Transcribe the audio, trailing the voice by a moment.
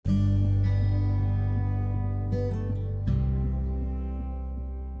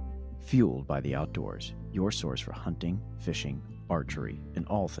Fueled by the Outdoors, your source for hunting, fishing, archery, and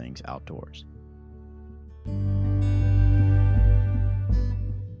all things outdoors.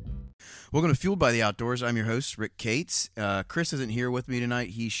 Welcome to Fueled by the Outdoors. I'm your host, Rick Cates. Chris isn't here with me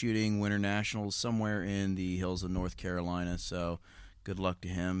tonight. He's shooting Winter Nationals somewhere in the hills of North Carolina, so good luck to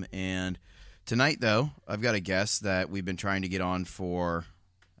him. And tonight, though, I've got a guest that we've been trying to get on for,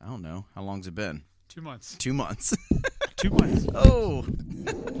 I don't know, how long's it been? 2 months. 2 months. 2 months. Oh.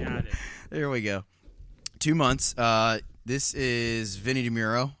 Got it. There we go. 2 months. This is Vinny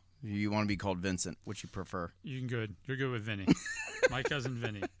DeMuro. You want to be called Vincent. Which you prefer? You're good with Vinny. My cousin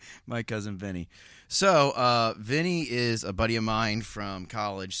Vinny. My cousin Vinny. So, Vinny is a buddy of mine from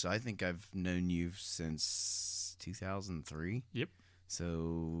college, so I think I've known you since 2003. Yep.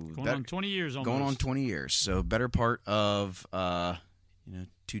 So Going on 20 years almost. Going on 20 years. So, better part of,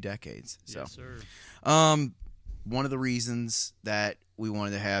 2 decades. So, yes, sir. One of the reasons that we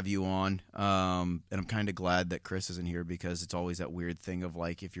wanted to have you on, and I'm kind of glad that Chris isn't here because it's always that weird thing of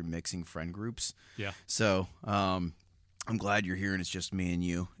like if you're mixing friend groups. Yeah. So I'm glad you're here and it's just me and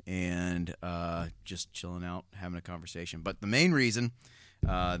you and just chilling out, having a conversation. But the main reason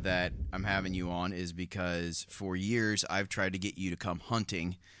that I'm having you on is because for years I've tried to get you to come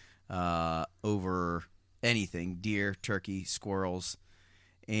hunting over anything, deer, turkey, squirrels,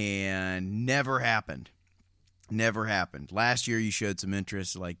 and never happened. Never happened. Last year you showed some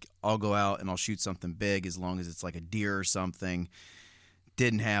interest, like I'll go out and I'll shoot something big as long as it's like a deer or something.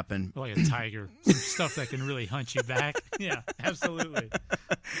 Didn't happen. Like a tiger. Some stuff that can really hunt you back. Yeah, absolutely.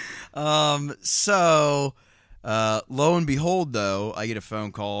 So lo and behold, though, I get a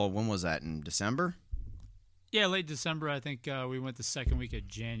phone call. When was that? In December? Yeah, late December. I think we went the second week of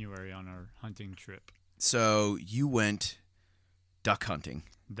January on our hunting trip. So you went duck hunting.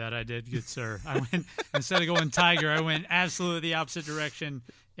 That I did, good sir. I went instead of going tiger, I went absolutely the opposite direction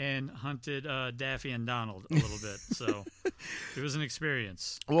and hunted Daffy and Donald a little bit. So it was an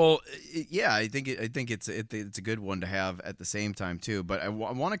experience. Well, yeah, I think it's a good one to have at the same time too. But I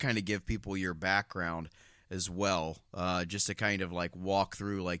want to kind of give people your background as well, just to kind of like walk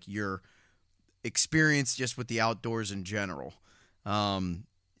through like your experience just with the outdoors in general.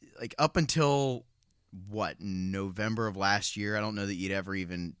 Like up until November of last year, I don't know that you'd ever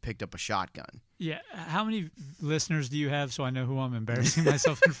even picked up a shotgun. Yeah. How many listeners do you have so I know who I'm embarrassing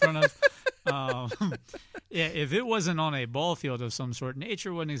myself in front of? Yeah, if it wasn't on a ball field of some sort,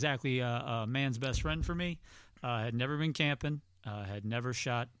 nature wasn't exactly a man's best friend for me. Had never been camping, had never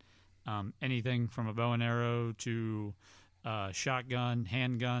shot anything from a bow and arrow to shotgun,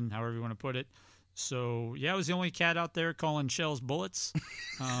 handgun, however you want to put it. So, yeah, I was the only cat out there calling shells bullets.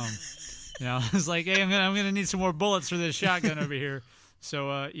 I was like, hey, I'm gonna need some more bullets for this shotgun over here.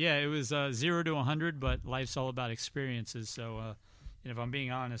 So, yeah, it was 0 to 100, but life's all about experiences. So, if I'm being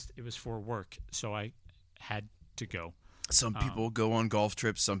honest, it was for work, so I had to go. Some people go on golf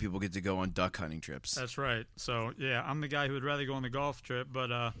trips. Some people get to go on duck hunting trips. That's right. So, yeah, I'm the guy who would rather go on the golf trip. But,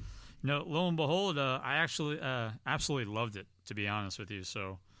 lo and behold, I actually absolutely loved it, to be honest with you.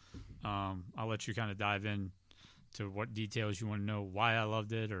 So I'll let you kind of dive in to what details you want to know, why I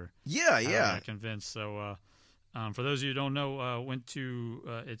loved it, or how I got convinced. So for those of you who don't know, went to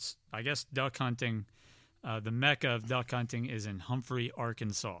it's, I guess, duck hunting. The mecca of duck hunting is in Humphrey,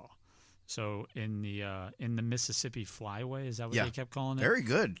 Arkansas. So in the Mississippi Flyway, is that what they kept calling it? Very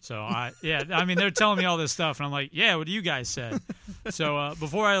good. So they're telling me all this stuff, and I'm like, yeah, what do you guys said? So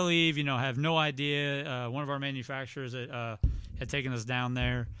before I leave, I have no idea. One of our manufacturers had taken us down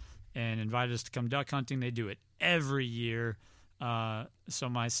there and invited us to come duck hunting. They do it every year. So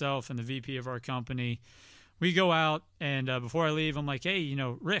myself and the VP of our company, we go out, and before I leave, I'm like, hey,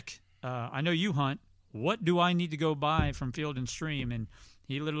 Rick, I know you hunt. What do I need to go buy from Field and Stream? And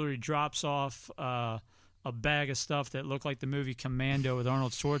he literally drops off a bag of stuff that looked like the movie Commando with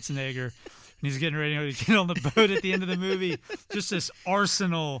Arnold Schwarzenegger. And he's getting ready to get on the boat at the end of the movie. Just this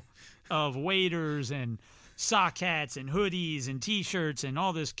arsenal of waders and sock hats and hoodies and T-shirts and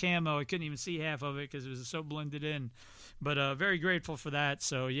all this camo. I couldn't even see half of it because it was so blended in. But very grateful for that.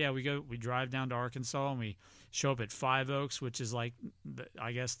 So, yeah, we drive down to Arkansas, and we show up at Five Oaks, which is like,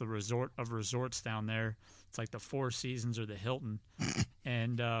 I guess, the resort of resorts down there. It's like the Four Seasons or the Hilton.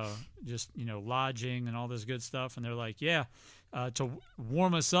 And just, lodging and all this good stuff. And they're like, yeah, to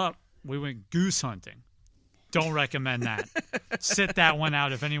warm us up, we went goose hunting. Don't recommend that. Sit that one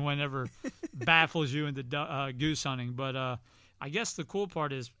out if anyone ever baffles you into goose hunting. But I guess the cool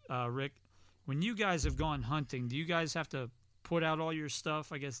part is, Rick, when you guys have gone hunting, do you guys have to put out all your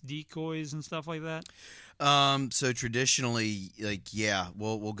stuff, I guess decoys and stuff like that? So traditionally,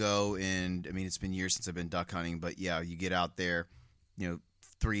 we'll go, and I mean, it's been years since I've been duck hunting, but yeah, you get out there,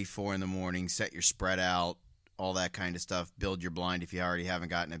 3, 4 in the morning, set your spread out, all that kind of stuff, build your blind if you already haven't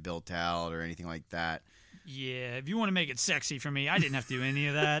gotten it built out or anything like that. Yeah, if you want to make it sexy for me, I didn't have to do any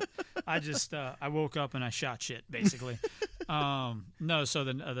of that. I just I woke up and I shot shit, basically. No, so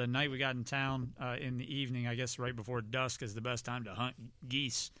the night we got in town in the evening, I guess right before dusk is the best time to hunt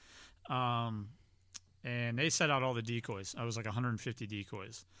geese. And they set out all the decoys. I was like 150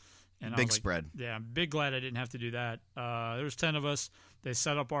 decoys. And Big spread. Yeah, I'm big glad I didn't have to do that. There was 10 of us. They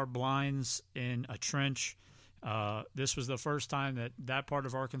set up our blinds in a trench. This was the first time that part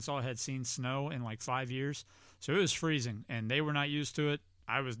of Arkansas had seen snow in like 5 years. So it was freezing, and they were not used to it.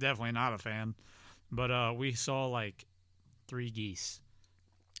 I was definitely not a fan. But we saw like 3 geese.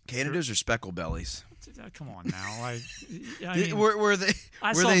 Canada's or speckle bellies? Come on now. I mean, were they?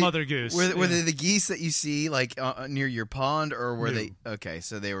 I saw mother goose. Were they the geese that you see like near your pond, or were they? Okay,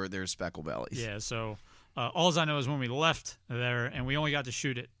 so they were speckle bellies. Yeah. So all I know is when we left there, and we only got to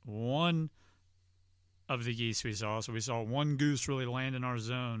shoot at one of the geese we saw. So we saw one goose really land in our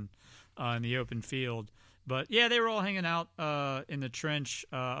zone in the open field. But yeah, they were all hanging out in the trench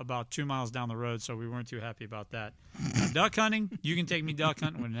about 2 miles down the road, so we weren't too happy about that. Duck hunting, you can take me duck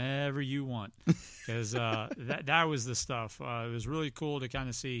hunting whenever you want, because that was the stuff. It was really cool to kind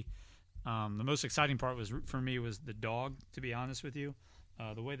of see. The most exciting part for me was the dog. To be honest with you,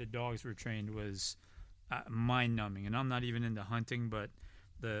 the way the dogs were trained was mind-numbing. And I'm not even into hunting, but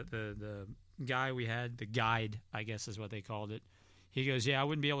the guy we had, the guide, I guess is what they called it. He goes, yeah, I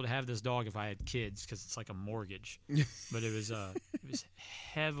wouldn't be able to have this dog if I had kids because it's like a mortgage. But it was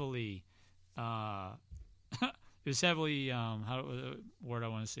heavily, how word I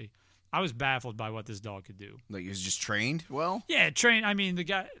want to see. I was baffled by what this dog could do. Like he was just trained well? Yeah, trained. I mean, the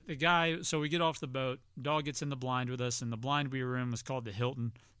guy. So we get off the boat. Dog gets in the blind with us, and the blind we were in was called the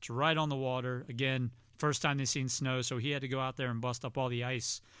Hilton. It's right on the water. Again, first time they've seen snow, so he had to go out there and bust up all the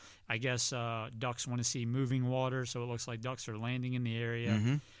ice. I guess ducks want to see moving water, so it looks like ducks are landing in the area.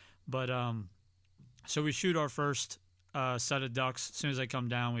 Mm-hmm. But so we shoot our first set of ducks. As soon as they come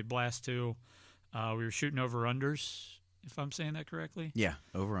down, we blast 2. We were shooting over-unders, if I'm saying that correctly. Yeah,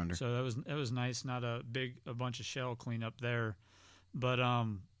 over-under. So that was nice. Not a bunch of shell cleanup there. But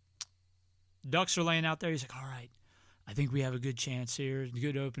ducks are laying out there. He's like, all right, I think we have a good chance here,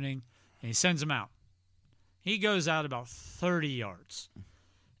 good opening. And he sends them out. He goes out about 30 yards.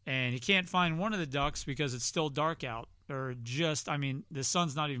 And he can't find one of the ducks because it's still dark out. Or the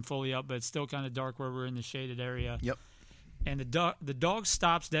sun's not even fully up, but it's still kind of dark where we're in the shaded area. Yep. And the dog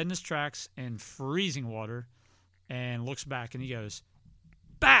stops dead in his tracks in freezing water and looks back, and he goes,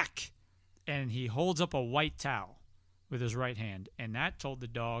 back! And he holds up a white towel with his right hand. And that told the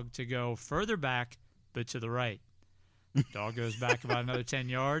dog to go further back, but to the right. Dog goes back about another 10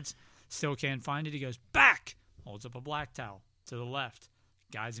 yards. Still can't find it. He goes, back! Holds up a black towel to the left.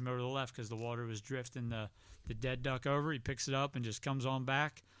 Guides him over to the left because the water was drifting the dead duck over. He picks it up and just comes on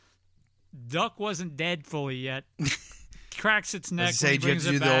back. Duck wasn't dead fully yet. Cracks its neck. Say, did you have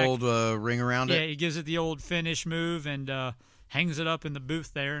to do the old ring around it? Yeah, he gives it the old finish move and hangs it up in the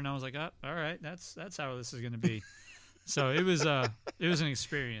booth there. And I was like, oh, all right, that's how this is going to be. So it was an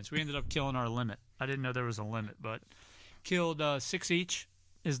experience. We ended up killing our limit. I didn't know there was a limit, but killed 6 each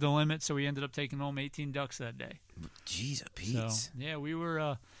is the limit. So we ended up taking home 18 ducks that day. Jeez, Pete. So, yeah, we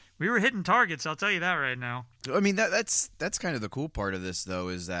were hitting targets. I'll tell you that right now. I mean, that's kind of the cool part of this, though,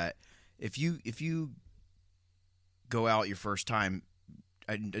 is that if you go out your first time,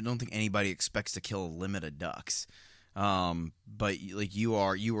 I don't think anybody expects to kill a limit of ducks. But like you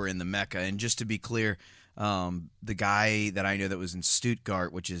were in the Mecca, and just to be clear, the guy that I know that was in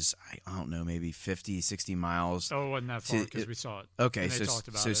Stuttgart, which is I don't know, maybe 50, 60 miles. Oh, it wasn't that far because we saw it. Okay,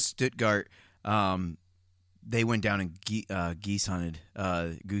 so Stuttgart. They went down and goose hunted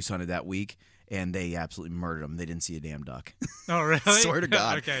that week, and they absolutely murdered them. They didn't see a damn duck. Oh, really? Swear to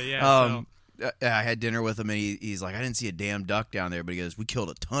God. Okay, yeah. I had dinner with him, and he's like, I didn't see a damn duck down there, but he goes, we killed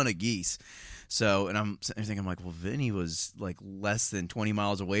a ton of geese. So, and I'm thinking, I'm like, well, Vinny was like less than 20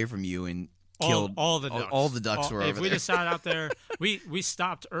 miles away from you and killed all the ducks. All the ducks were over there. If we just sat out there, we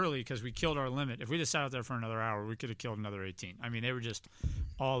stopped early because we killed our limit. If we just sat out there for another hour, we could have killed another 18. I mean, they were just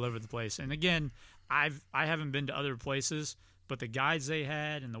all over the place. And again, I haven't been to other places, but the guides they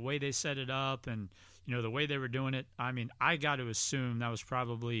had and the way they set it up and the way they were doing it, I mean, I got to assume that was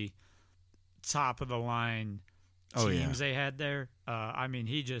probably top of the line teams they had there. I mean,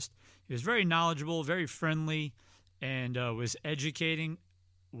 he was very knowledgeable, very friendly, and was educating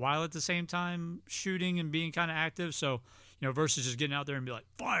while at the same time shooting and being kind of active. So, versus just getting out there and be like,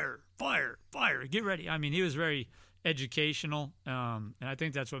 fire, fire, fire, get ready. I mean, he was very educational, and I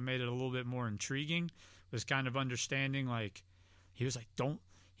think that's what made it a little bit more intriguing, was kind of understanding, like, he was like, don't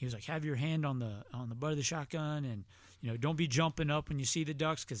he was like, have your hand on the butt of the shotgun, and don't be jumping up when you see the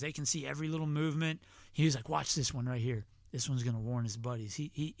ducks because they can see every little movement. He was like, watch this one right here. This one's gonna warn his buddies.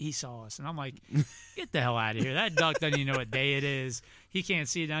 He saw us, and I'm like, get the hell out of here. That duck doesn't even know what day it is. He can't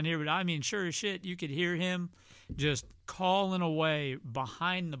see it down here, but I mean, sure as shit, you could hear him just calling away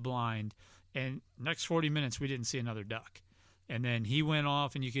behind the blind. And next 40 minutes, we didn't see another duck. And then he went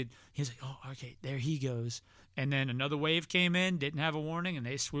off, and he's like, oh, okay, there he goes. And then another wave came in, didn't have a warning, and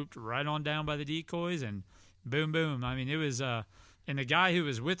they swooped right on down by the decoys, and boom, boom. I mean, it was and the guy who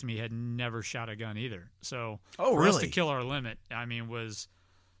was with me had never shot a gun either. So for us to kill our limit, I mean, was,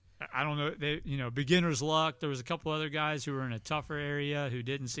 I don't know, beginner's luck. There was a couple other guys who were in a tougher area who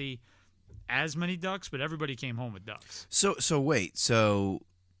didn't see as many ducks, but everybody came home with ducks. So wait, so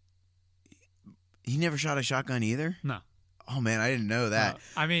he never shot a shotgun either? No. Oh man, I didn't know that.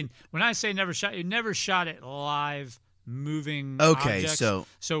 I mean, when I say never shot, you never shot it live, moving. Okay, objects.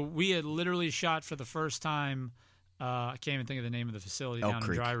 So we had literally shot for the first time. I can't even think of the name of the facility down in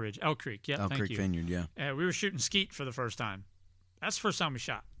Dry Ridge. Elk Creek, yeah, Elk Creek Vineyard, yeah. We were shooting skeet for the first time. That's the first time we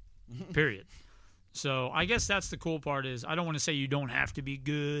shot, period. So I guess that's the cool part is I don't want to say you don't have to be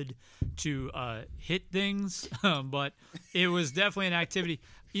good to hit things, but it was definitely an activity.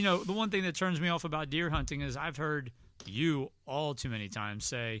 The one thing that turns me off about deer hunting is I've heard you all too many times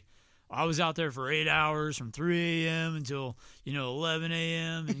say, I was out there for 8 hours from 3 a.m. until 11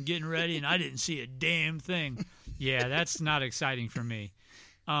 a.m. and getting ready, and I didn't see a damn thing. Yeah, that's not exciting for me.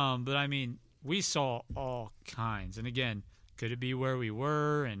 But I mean, we saw all kinds, and again, could it be where we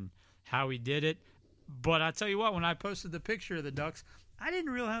were and how we did it? But I tell you what, when I posted the picture of the ducks, I didn't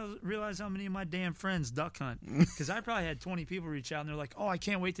realize how many of my damn friends duck hunt, because I probably had 20 people reach out and they're like, "Oh, I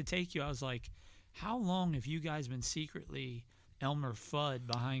can't wait to take you." I was like, "How long have you guys been secretly Elmer Fudd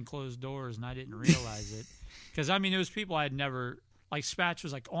behind closed doors and I didn't realize it?" Because I mean, it was people I had never, like Spatch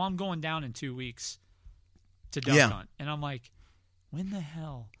was like, "Oh, I'm going down in 2 weeks to duck hunt," and I'm like, "When the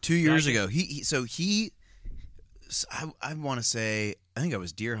hell?" 2 years ago, I want to say, I think I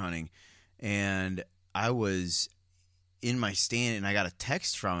was deer hunting, and I was in my stand, and I got a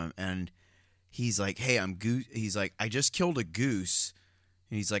text from him, and he's like, "Hey, he's like, I just killed a goose."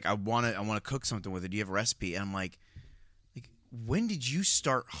 And he's like, I want to cook something with it. Do you have a recipe? And I'm like, when did you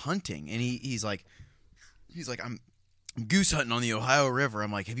start hunting? And he's like, I'm goose hunting on the Ohio River.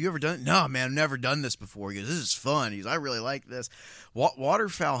 I'm like, have you ever done it? No, man, I've never done this before. He goes, this is fun. He's, I really like this.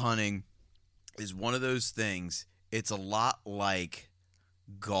 Waterfowl hunting is one of those things. It's a lot like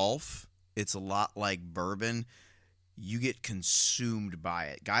golf. It's a lot like bourbon. You get consumed by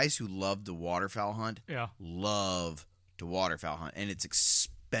it. Guys who love to waterfowl hunt love to waterfowl hunt, and it's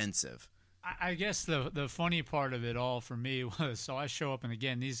expensive. I guess the funny part of it all for me was, so I show up, and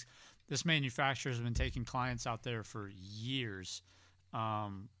again, this manufacturer has been taking clients out there for years,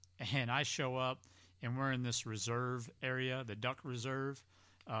 and I show up, and we're in this reserve area, the duck reserve,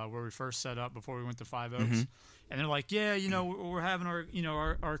 where we first set up before we went to Five Oaks, and they're like, yeah, we're having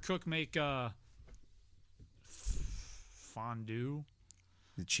our cook make fondue,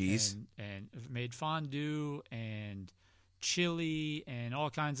 the cheese, and made fondue and chili and all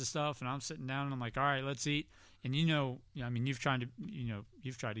kinds of stuff, and I'm sitting down and I'm like, all right, let's eat. And I mean, you've tried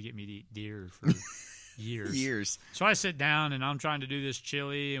to get me to eat deer for years. So I sit down and I'm trying to do this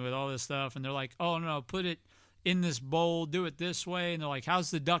chili and with all this stuff, and they're like, oh no, put it in this bowl, do it this way. And they're like,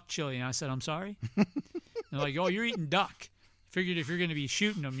 how's the duck chili? And I said, I'm sorry. And they're like, oh, you're eating duck. Figured if you're going to be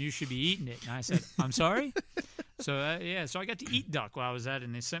shooting them, you should be eating it. And I said, I'm sorry. So so I got to eat duck while I was at it,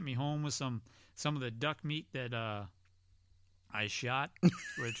 and they sent me home with some of the duck meat that I shot,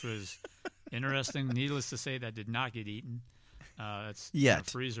 which was interesting. Needless to say, that did not get eaten. That's in a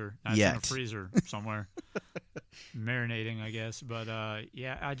freezer. That's in a freezer somewhere, marinating, I guess. But I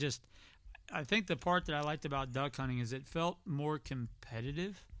think the part that I liked about duck hunting is it felt more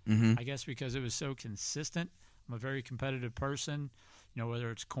competitive. I guess because it was so consistent. I'm a very competitive person, whether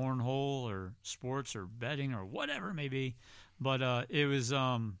it's cornhole or sports or betting or whatever it may be. But it was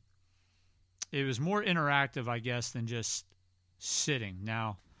more interactive, I guess, than just sitting.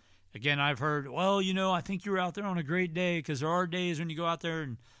 Now, again, I've heard, well, I think you were out there on a great day, because there are days when you go out there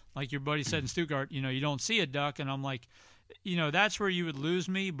and, like your buddy said in Stuttgart, you don't see a duck, and I'm like, that's where you would lose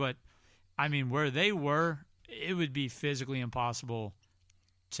me. But I mean, where they were, it would be physically impossible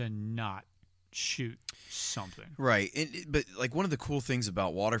to not shoot something. Right. But like, one of the cool things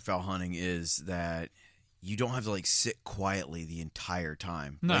about waterfowl hunting is that you don't have to like sit quietly the entire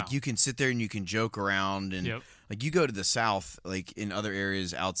time. No. Like, you can sit there and you can joke around, and like, you go to the South, like in other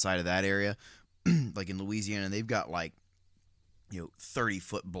areas outside of that area, like in Louisiana, they've got like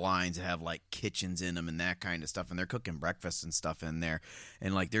 30-foot blinds that have like kitchens in them and that kind of stuff, and they're cooking breakfast and stuff in there,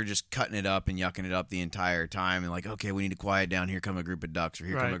 and like they're just cutting it up and yucking it up the entire time, and like, okay, we need to quiet down, here come a group of ducks, or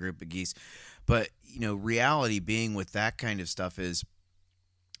here come a group of geese. But reality being with that kind of stuff is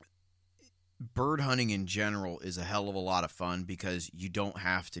bird hunting in general is a hell of a lot of fun, because you don't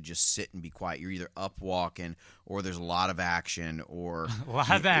have to just sit and be quiet. You're either up walking, or there's a lot of action, or a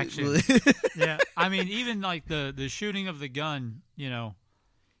lot of action. Yeah, I mean, even like the shooting of the gun, it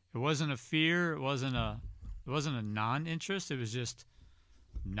wasn't a fear, it wasn't a non-interest. It was just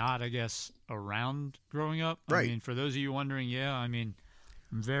not, I guess, around growing up. Right. I mean, for those of you wondering, yeah, I mean,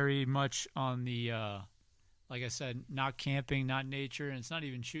 I'm very much on the like I said, not camping, not nature, and it's not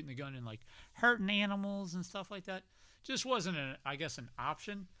even shooting the gun and like hurting animals and stuff like that. Just wasn't, an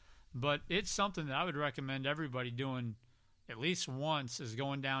option. But it's something that I would recommend everybody doing at least once, is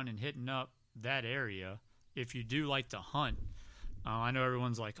going down and hitting up that area if you do like to hunt. I know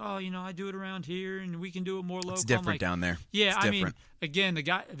everyone's like, oh, I do it around here, and we can do it more local. It's different down there. Yeah, it's different. mean, again,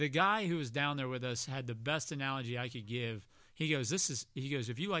 the guy who was down there with us had the best analogy I could give. He goes,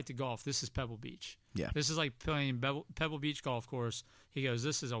 if you like to golf, this is Pebble Beach. Yeah. This is like playing Pebble Beach golf course. He goes,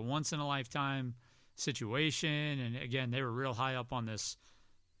 this is a once-in-a-lifetime situation. And, again, they were real high up on this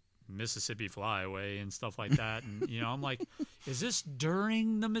Mississippi Flyway and stuff like that. And, I'm like, is this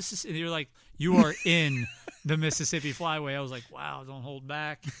during the Mississippi? You're like, you are in the Mississippi Flyway. I was like, wow, don't hold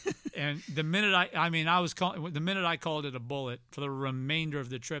back. And the minute the minute I called it a bullet for the remainder of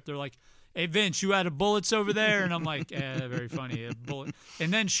the trip, they're like, hey, Vince, you out of bullets over there? And I'm like, very funny, a bullet.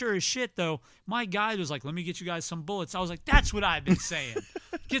 And then sure as shit, though, my guide was like, let me get you guys some bullets. I was like, that's what I've been saying.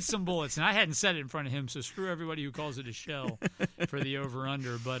 Get some bullets. And I hadn't said it in front of him, so screw everybody who calls it a shell for the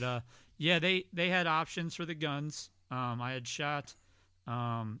over-under. But, yeah, they had options for the guns. I had shot,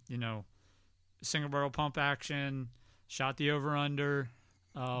 single-barrel pump action, shot the over-under.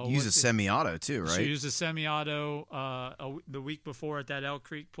 Use a semi-auto, too, right? So use a semi-auto the week before at that Elk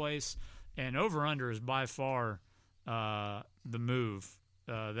Creek place. And over-under is by far the move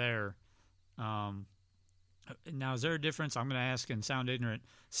there. Now, is there a difference? I'm going to ask and sound ignorant.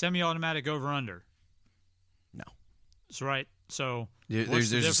 Semi-automatic over-under? No. That's right. So what's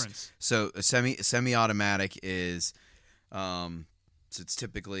the difference? So a semi-automatic is so it's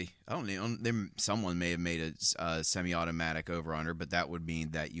typically, I don't know, someone may have made a semi-automatic over-under, but that would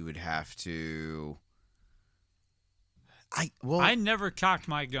mean that you would have to... I never cocked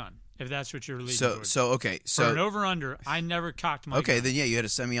my gun, if that's what you're leading towards. So for an over-under, I never cocked my gun. Okay, then yeah, you had a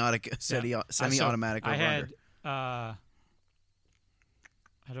semi-automatic over-under. I had, how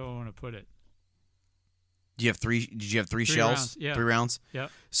do I want to put it? Did you have three shells? Rounds, yeah. 3 rounds? Yeah.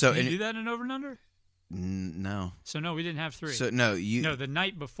 So, did you do that in over and under? No. So no, we didn't have 3. So no, the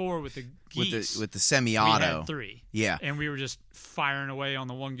night before with the geese, with the semi-auto, we had 3. Yeah, and we were just firing away on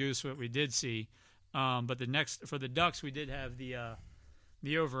the one goose that we did see. But for the ducks, we did have the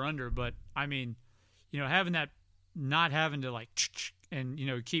over under. But I mean, having that, not having to like and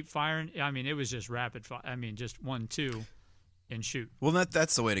keep firing. I mean, it was just rapid fire. I mean, just 1, 2, and shoot. Well,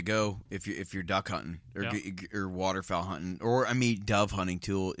 that's the way to go if you're duck hunting or waterfowl hunting, or I mean, dove hunting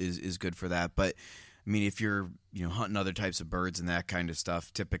too is good for that. But I mean, if you're hunting other types of birds and that kind of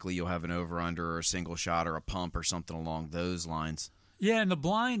stuff, typically you'll have an over-under or a single shot or a pump or something along those lines. Yeah, and the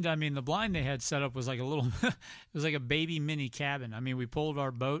blind they had set up was like a little, it was like a baby mini cabin. I mean, we pulled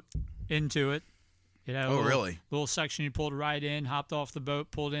our boat into it. It had a little section you pulled right in, hopped off the boat,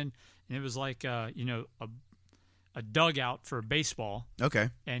 pulled in, and it was like a dugout for baseball. Okay.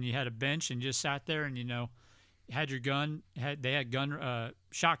 And you had a bench and you just sat there and had your gun. They had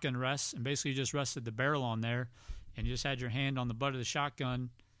shotgun rests, and basically you just rested the barrel on there, and you just had your hand on the butt of the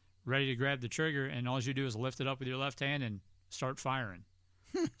shotgun, ready to grab the trigger, and all you do is lift it up with your left hand and start firing.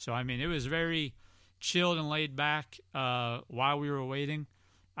 So I mean, it was very chilled and laid back while we were waiting.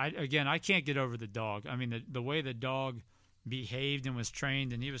 I can't get over the dog. I mean, the way the dog behaved and was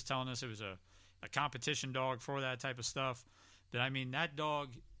trained, and he was telling us it was a competition dog for that type of stuff. But I mean, that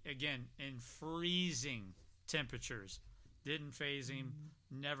dog, again, in freezing temperatures, didn't phase him,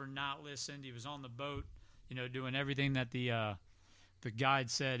 never not listened. He was on the boat, doing everything that the guide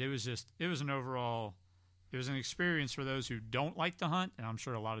said. It was an experience for those who don't like to hunt, and I'm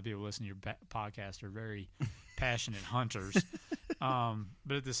sure a lot of people listening to your podcast are very passionate hunters.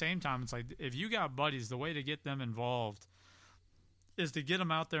 But at the same time, it's like, if you got buddies, the way to get them involved is to get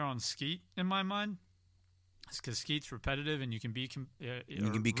them out there on skeet, in my mind. It's because skeet's repetitive, and you can be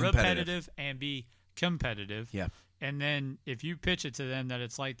repetitive and be competitive. Yeah. And then if you pitch it to them that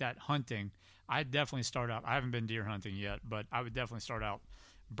it's like that hunting, I'd definitely start out. I haven't been deer hunting yet, but I would definitely start out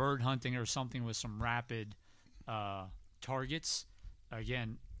bird hunting or something with some rapid targets,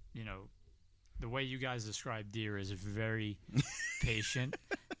 again, the way you guys describe deer is very patient,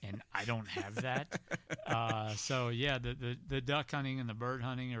 and I don't have that. So yeah, the duck hunting and the bird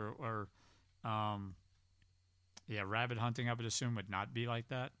hunting or rabbit hunting, I would assume, would not be like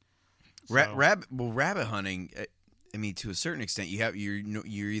that. So, rabbit hunting. I mean, to a certain extent, you're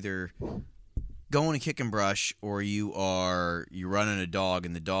either going and kicking brush, or you're running a dog,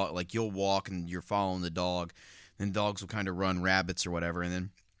 and the dog, like, you'll walk and you're following the dog, and dogs will kind of run rabbits or whatever, and then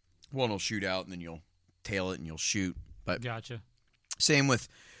one will shoot out, and then you'll tail it and you'll shoot. But gotcha. Same with,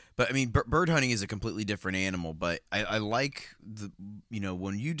 but I mean, bird hunting is a completely different animal. But I like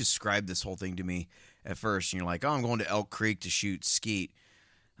when you described this whole thing to me at first, and you're like, oh, I'm going to Elk Creek to shoot skeet.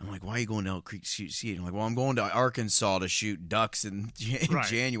 I'm like, why are you going to Elk Creek to shoot skeet? I'm like, well, I'm going to Arkansas to shoot ducks in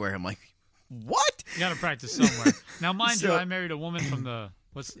January. I'm like, what? You got to practice somewhere. Now, mind you, I married a woman from the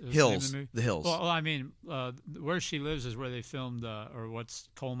Hills. The name of The Hills. Well, I mean, where she lives is where they filmed, or what's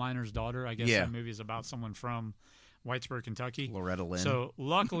Coal Miner's Daughter. I guess that movie is about someone from Whitesburg, Kentucky. Loretta Lynn. So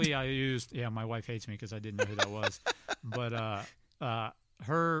luckily, I used. Yeah, my wife hates me because I didn't know who that was. But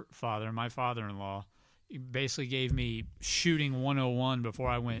her father, my father-in-law, basically gave me shooting 101 before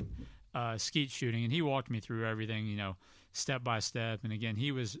I went skeet shooting, and he walked me through everything, step by step. And again,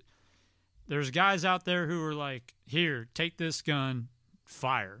 there's guys out there who are like, here, take this gun,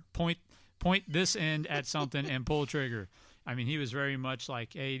 fire, point this end at something and pull trigger. I mean, he was very much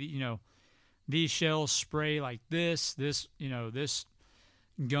like, hey, these shells spray like this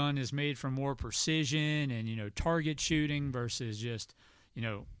gun is made for more precision and, target shooting versus just,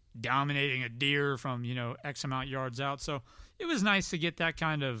 dominating a deer from, X amount yards out. So it was nice to get that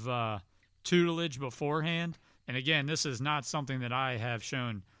kind of tutelage beforehand. And again, this is not something that I have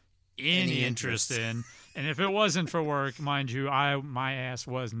shown any interest in. And if it wasn't for work, mind you, my ass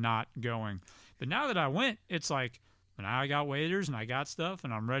was not going. But now that I went, it's like, now I got waders and I got stuff,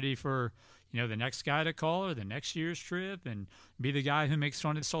 and I'm ready for, the next guy to call or the next year's trip, and be the guy who makes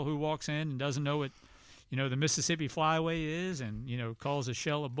fun of the soul who walks in and doesn't know what, the Mississippi Flyway is, and, calls a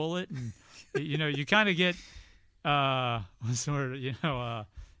shell a bullet. And, you kind of get,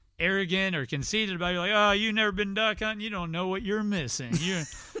 arrogant or conceited about it. You're like, oh, you've never been duck hunting, you don't know what you're missing.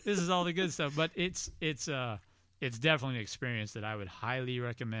 This is all the good stuff. But it's definitely an experience that I would highly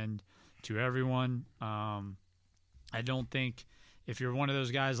recommend to everyone. I don't think, if you're one of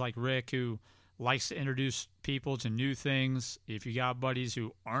those guys like Rick who likes to introduce people to new things, if you got buddies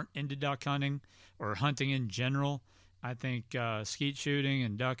who aren't into duck hunting or hunting in general, I think skeet shooting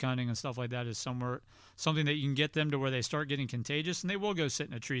and duck hunting and stuff like that is something that you can get them to where they start getting contagious, and they will go sit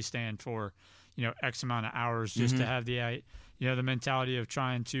in a tree stand for, X amount of hours just to have the mentality of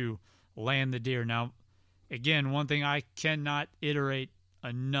trying to land the deer. Now, again, one thing I cannot iterate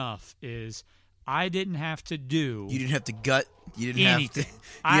enough is I didn't have to do. You didn't have to gut. You didn't anything. have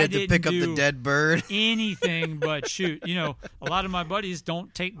to. You had to pick up the dead bird. Anything but shoot. A lot of my buddies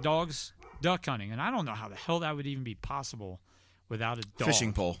don't take dogs duck hunting, and I don't know how the hell that would even be possible without a dog.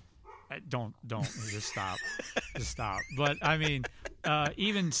 Fishing pole. Don't just stop. Just stop. But I mean,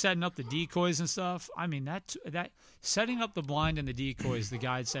 even setting up the decoys and stuff. I mean, that setting up the blind and the decoys, the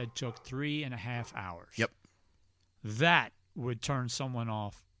guide said took 3.5 hours. Yep. That would turn someone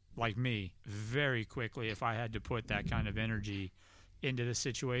off like me very quickly if I had to put that kind of energy into the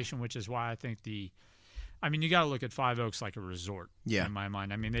situation, which is why I think you got to look at Five Oaks like a resort. Yeah. In my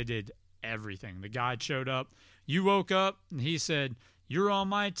mind. I mean, they did everything. The guide showed up. You woke up and he said, you're on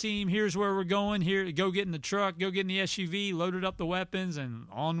my team. Here's where we're going. Here, go get in the truck, go get in the SUV, loaded up the weapons, and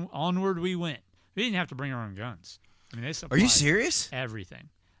onward we went. We didn't have to bring our own guns. I mean, they supplied. Are you serious? Everything.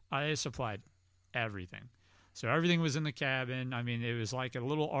 They supplied everything. So everything was in the cabin. I mean, it was like a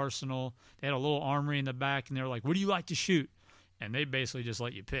little arsenal. They had a little armory in the back, and they were like, what do you like to shoot? And they basically just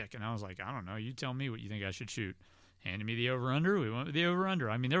let you pick. And I was like, I don't know. You tell me what you think I should shoot. Handed me the over-under. We went with the over-under.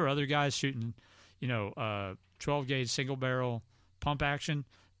 I mean, there were other guys shooting, 12-gauge single-barrel pump action.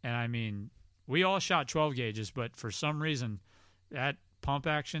 And, I mean, we all shot 12 gauges, but for some reason that pump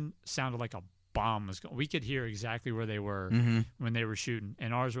action sounded like a bomb was going. We could hear exactly where they were when they were shooting.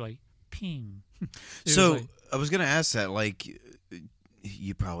 And ours were like, ping. So I was going to ask that, like,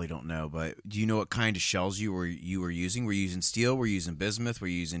 you probably don't know, but do you know what kind of shells you were using? Were you using steel? Were you using bismuth? Were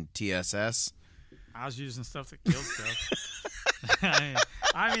you using TSS? I was using stuff that killed stuff.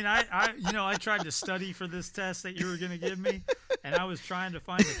 I tried to study for this test that you were going to give me, and I was trying to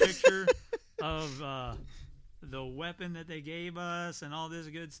find a picture of the weapon that they gave us and all this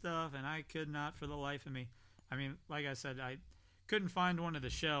good stuff, and I could not for the life of me. I mean, like I said, I couldn't find one of the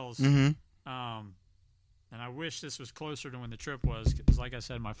shells. And I wish this was closer to when the trip was, because like I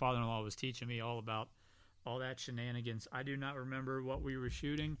said, my father-in-law was teaching me all about all that shenanigans. I do not remember what we were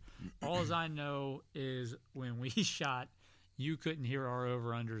shooting. All as I know is when we shot, you couldn't hear our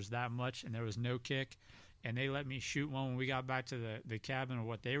over-unders that much, and there was no kick. And they let me shoot one when we got back to the cabin of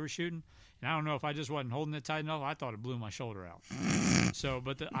what they were shooting. And I don't know if I just wasn't holding it tight enough. I thought it blew my shoulder out. So,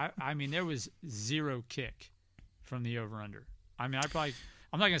 but I mean, there was zero kick from the over-under. I mean,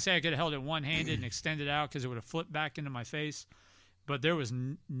 I'm not going to say I could have held it one-handed and extended out because it would have flipped back into my face. But there was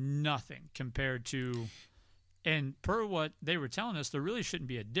nothing compared to, and per what they were telling us, there really shouldn't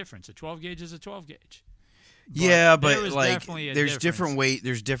be a difference. A 12 gauge is a 12 gauge. Yeah, but like there's difference.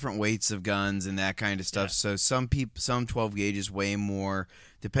 there's different weights of guns and that kind of stuff. Yeah. So some 12 gauges weigh more.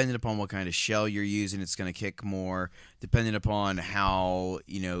 Depending upon what kind of shell you're using, it's going to kick more. Depending upon how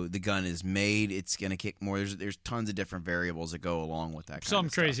the gun is made, it's going to kick more. There's tons of different variables that go along with that. Some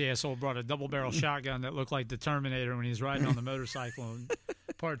crazy asshole brought a double barrel shotgun that looked like the Terminator when he's riding on the motorcycle in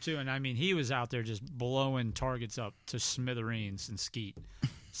part 2, and I mean he was out there just blowing targets up to smithereens and skeet.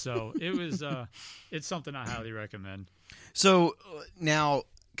 So it was it's something I highly recommend. So now,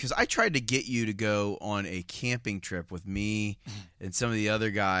 because I tried to get you to go on a camping trip with me and some of the other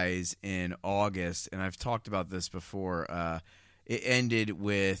guys in August, and I've talked about this before. It ended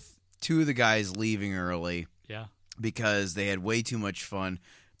with 2 of the guys leaving early. Yeah. Because they had way too much fun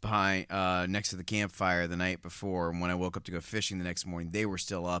behind next to the campfire the night before. And when I woke up to go fishing the next morning, they were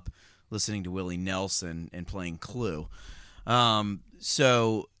still up listening to Willie Nelson and playing Clue.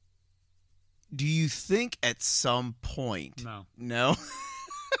 So do you think at some point... No?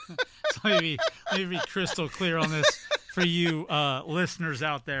 Let me be crystal clear on this for you listeners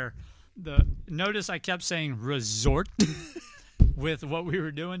out there. Notice I kept saying resort with what we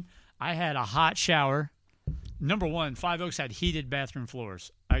were doing. I had a hot shower. Number one, Five Oaks had heated bathroom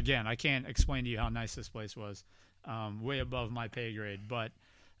floors. Again, I can't explain to you how nice this place was. Way above my pay grade. But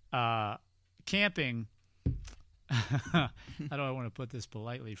camping... How do I want to put this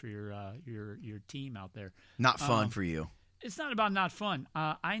politely for your team out there? Not fun for you. It's not about not fun.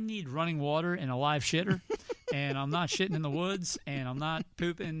 I need running water and a live shitter, and I'm not shitting in the woods, and I'm not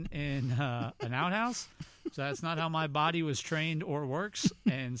pooping in an outhouse. So that's not how my body was trained or works.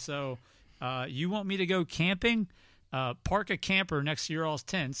 And so you want me to go camping? Park a camper next to your all's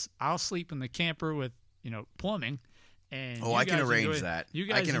tents. I'll sleep in the camper with plumbing. And I can arrange that. You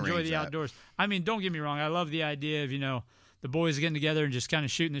guys enjoy the outdoors. I mean, don't get me wrong. I love the idea of, the boys getting together and just kind of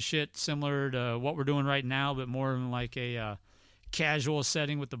shooting the shit similar to what we're doing right now, but more in like a casual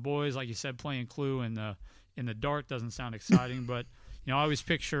setting with the boys. Like you said, playing Clue in the dark doesn't sound exciting. But, I always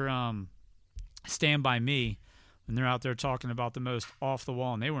picture Stand By Me when they're out there talking about the most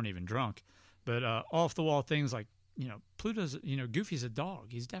off-the-wall, and they weren't even drunk, but off-the-wall things like, Pluto's, Goofy's a dog.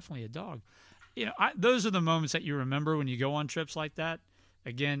 He's definitely a dog. Those are the moments that you remember when you go on trips like that.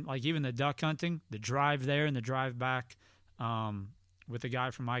 Again, like even the duck hunting, the drive there and the drive back with the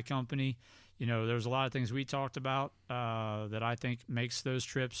guy from my company. There's a lot of things we talked about that I think makes those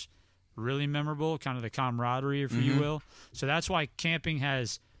trips really memorable, kind of the camaraderie, if you will. So that's why camping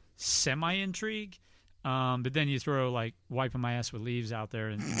has semi-intrigue. But then you throw like wiping my ass with leaves out there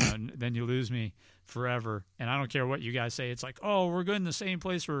and then you lose me forever. And I don't care what you guys say. It's like, oh, we're good in the same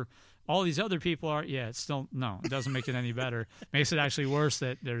place where all these other people are. Yeah, it's still, no, it doesn't make it any better. Makes it actually worse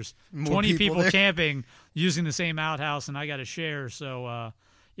that there's More 20 people there. camping using the same outhouse and I got to share. So, I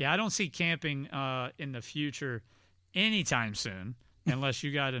don't see camping in the future anytime soon unless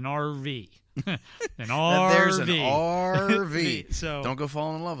you got an RV. An RV. There's an RV. So don't go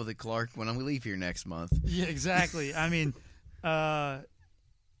fall in love with it, Clark, when we leave here next month. Yeah, exactly. I mean, I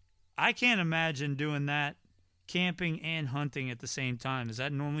can't imagine doing that, camping and hunting at the same time. Is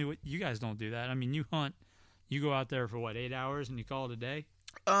that normally what you guys don't do that? I mean, you hunt, you go out there for what, 8 hours and you call it a day?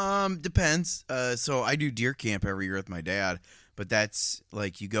 Depends. So I do deer camp every year with my dad, but that's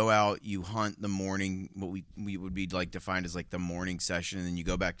like you go out, you hunt the morning, what we would be like defined as like the morning session, and then you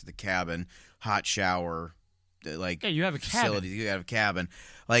go back to the cabin, hot shower, like you have a facility. cabin. You have a cabin.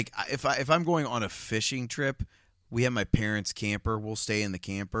 Like if I'm going on a fishing trip, we have my parents' camper. We'll stay in the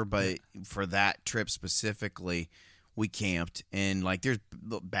camper, but for that trip specifically, we camped, and like there's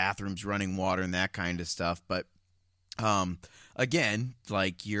bathrooms, running water, and that kind of stuff. But again,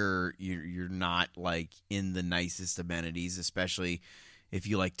 like you're not like in the nicest amenities, especially if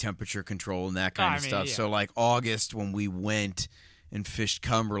you like temperature control and that kind of stuff. Yeah. So like August when we went and fished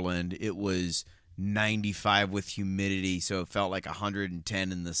Cumberland, it was 95 with humidity, so it felt like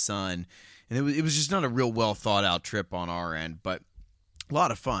 110 in the sun. And it was just not a real well thought out trip on our end, but a lot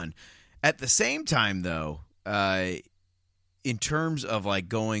of fun. At the same time, though, in terms of like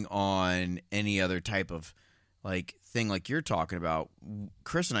going on any other type of like thing like you're talking about,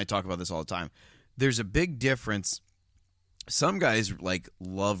 Chris and I talk about this all the time. there's a big difference. Some guys like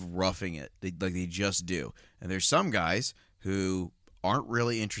love roughing it, they just do, and there's some guys who aren't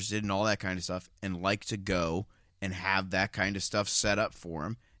really interested in all that kind of stuff and like to go and have that kind of stuff set up for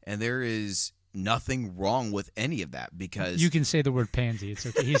them. And there is nothing wrong with any of that because you can say the word pansy. It's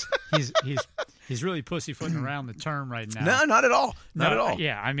okay. He's really pussyfooting around the term right now. No, not at all. Not at all.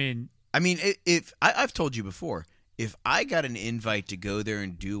 Yeah, I mean, if I've told you before, if I got an invite to go there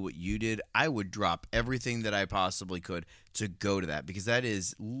and do what you did, I would drop everything that I possibly could to go to that because that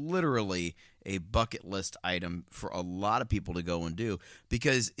is literally a bucket list item for a lot of people to go and do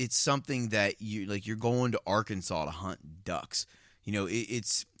because it's something that you're going to Arkansas to hunt ducks.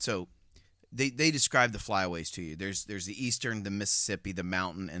 It's so they describe the flyways to you. There's the Eastern, the Mississippi, the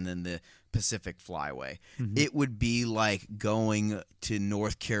Mountain, and then the Pacific Flyway. Mm-hmm. It would be like going to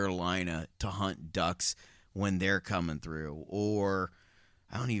North Carolina to hunt ducks when they're coming through, or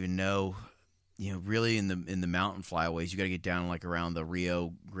I don't even know, really in the mountain flyways, you got to get down like around the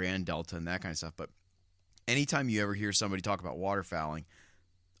Rio Grande Delta and that kind of stuff. But anytime you ever hear somebody talk about waterfowling,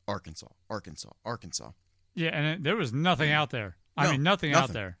 Arkansas. Yeah, and there was nothing out there. Nothing out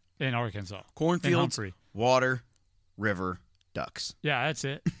there in Arkansas. Cornfields, water, river, ducks. Yeah, that's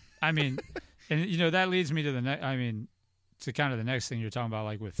it. I mean, and that leads me to to kind of the next thing you're talking about,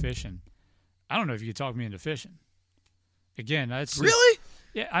 like with fishing. I don't know if you could talk me into fishing. Again, that's really.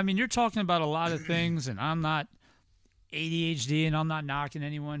 Yeah, I mean, you're talking about a lot of things, and I'm not ADHD, and I'm not knocking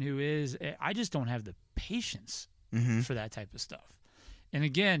anyone who is. I just don't have the patience for that type of stuff. And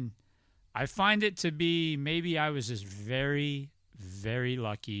again, I find it to be maybe I was just very, very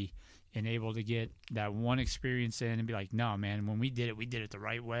lucky and able to get that one experience in and be like, no, man, when we did it the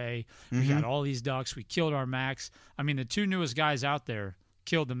right way. We got all these ducks. We killed our max. I mean, the two newest guys out there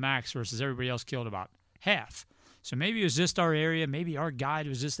killed the max versus everybody else killed about half. So maybe it was just our area. Maybe our guide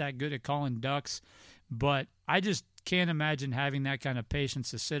was just that good at calling ducks. But I just can't imagine having that kind of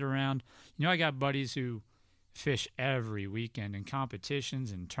patience to sit around. I got buddies who fish every weekend in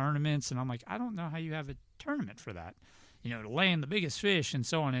competitions and tournaments, and I'm like, I don't know how you have a tournament for that. To land the biggest fish and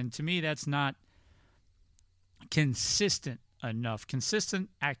so on. And to me, that's not consistent enough, consistent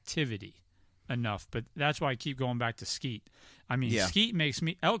activity enough. But that's why I keep going back to skeet. I mean, skeet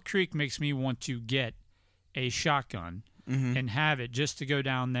Elk Creek makes me want to get a shotgun and have it just to go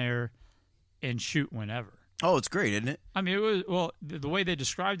down there and shoot whenever. Oh, it's great, isn't it? I mean, it was, well, the way they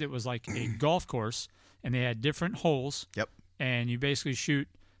described it was like a golf course, and they had different holes. Yep. And you basically shoot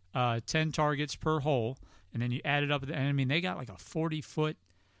 10 targets per hole, and then you add it up. And I mean, they got like a 40-foot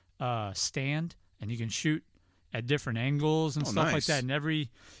stand, and you can shoot at different angles and stuff like that. And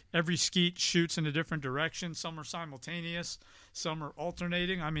every skeet shoots in a different direction. Some are simultaneous, some are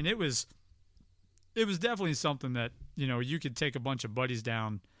alternating. I mean, it was definitely something that you could take a bunch of buddies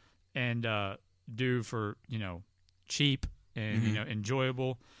down and do for cheap and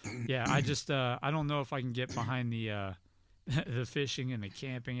enjoyable. Yeah, I just I don't know if I can get behind the the fishing and the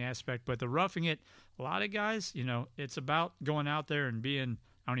camping aspect, but the roughing it, a lot of guys, it's about going out there and being,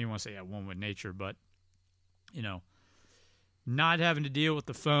 I don't even want to say at one with nature, but not having to deal with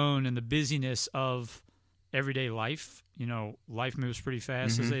the phone and the busyness of everyday life. Life moves pretty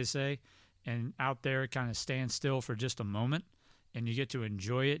fast, as they say, and out there kind of stand still for just a moment, and you get to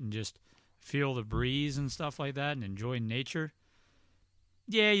enjoy it and just feel the breeze and stuff like that and enjoy nature.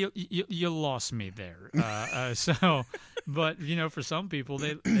 Yeah, you lost me there. But for some people,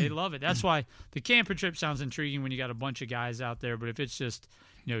 they love it. That's why the camper trip sounds intriguing when you got a bunch of guys out there. But if it's just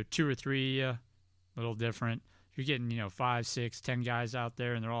 2 or 3, a little different. You're getting 5, 6, 10 guys out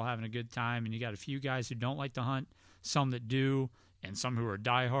there, and they're all having a good time. And you got a few guys who don't like to hunt, some that do, and some who are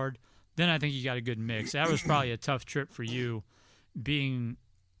diehard. Then I think you got a good mix. That was probably a tough trip for you, being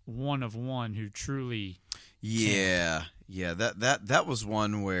one of one who truly. Yeah. That was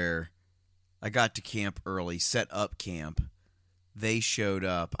one where I got to camp early, set up camp. They showed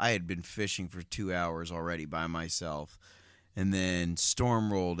up. I had been fishing for 2 hours already by myself, and then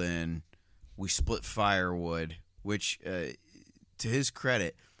storm rolled in. We split firewood, which, to his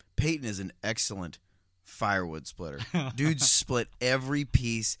credit, Peyton is an excellent firewood splitter. Dude split every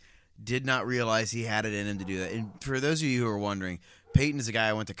piece. Did not realize he had it in him to do that. And for those of you who are wondering, Peyton is a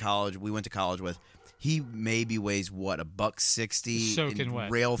guy we went to college with. He maybe weighs $160, soaking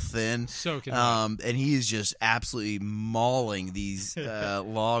wet, rail thin, soaking wet. And he is just absolutely mauling these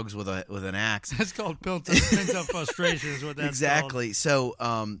logs with an axe. That's called pent up frustration, is what that's exactly. called. So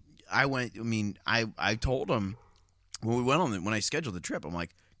I told him when I scheduled the trip, I'm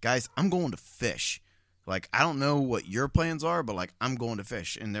like, guys, I'm going to fish. Like, I don't know what your plans are, but like, I'm going to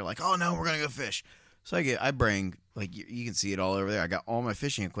fish. And they're like, oh no, we're gonna go fish. So I bring, like, you can see it all over there. I got all my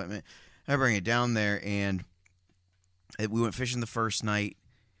fishing equipment. I bring it down there, and we went fishing the first night,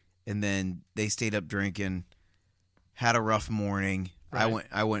 and then they stayed up drinking, had a rough morning. Right.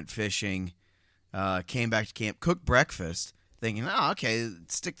 I went fishing, came back to camp, cooked breakfast, thinking, oh, okay,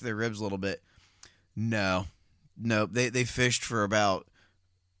 stick to their ribs a little bit. No, they fished for about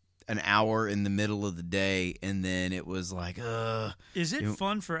an hour in the middle of the day, and then it was like, Is it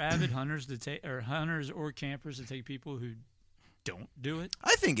fun for avid hunters to take, or hunters or campers to take people who don't do it?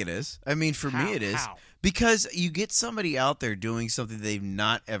 I think it is. I mean, for me it is. How? Because you get somebody out there doing something they've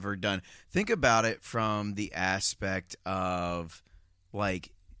not ever done. Think about it from the aspect of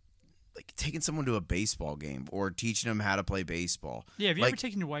like taking someone to a baseball game or teaching them how to play baseball. Yeah, have you Like- ever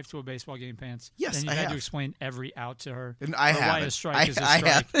taken your wife to a baseball game, Pants? Yes, and you I had have. to explain every out to her. And I or why haven't. a strike is a I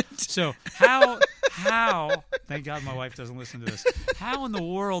strike. haven't. So how? Thank God my wife doesn't listen to this. How in the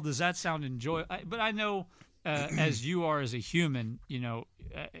world does that sound enjoyable? But I know, as you are as a human,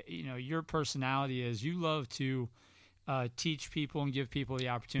 your personality is you love to teach people and give people the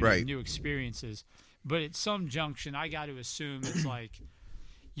opportunity Right. of new experiences. But at some junction, I got to assume it's like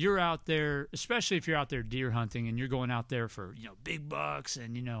you're out there, especially if you're out there deer hunting and you're going out there for big bucks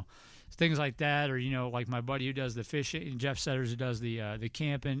and things like that, or like my buddy who does the fishing, Jeff Setters, who does the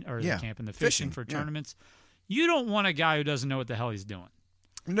camping or Yeah, the camping, the fishing, fishing for yeah. tournaments. You don't want a guy who doesn't know what the hell he's doing.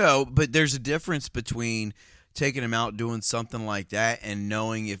 No, but there's a difference between taking them out doing something like that and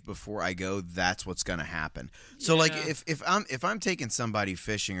knowing if before I go that's what's going to happen. So like Yeah. if I'm taking somebody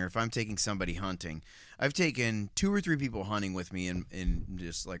fishing or if I'm taking somebody hunting, I've taken 2 or 3 people hunting with me and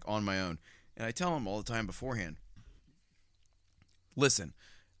just like on my own, and I tell them all the time beforehand, listen,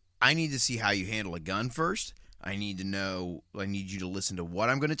 I need to see how you handle a gun first. I need you to listen to what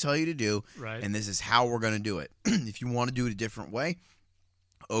I'm going to tell you to do, Right. and this is how we're going to do it. If you want to do it a different way,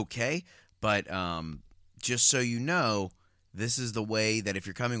 okay, but just so you know, this is the way that if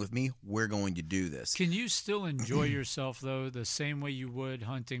you're coming with me, we're going to do this. Can you still enjoy yourself though the same way you would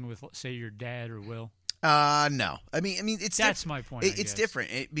hunting with, say, your dad or Will? No. I mean, it's That's my point. I It's guess.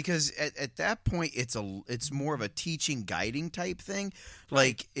 different because at that point it's more of a teaching, guiding type thing.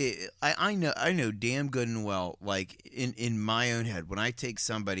 Like I know damn good and well. Like in my own head, when I take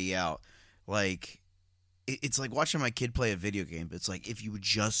somebody out, like it's like watching my kid play a video game. It's like if you would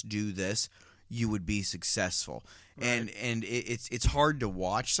just do this, you would be successful. Right. And it's hard to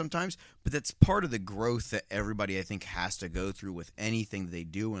watch sometimes, but that's part of the growth that everybody I think has to go through with anything they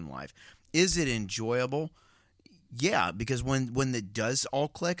do in life. Is it enjoyable? Yeah, because when it does all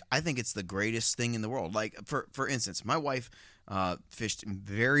click, I think it's the greatest thing in the world. Like for instance, my wife fished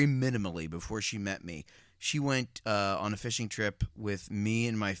very minimally before she met me. She went on a fishing trip with me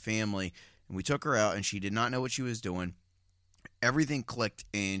and my family, and we took her out, and she did not know what she was doing. Everything clicked,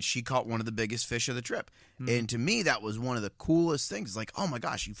 and she caught one of the biggest fish of the trip. And to me, that was one of the coolest things. Like, oh my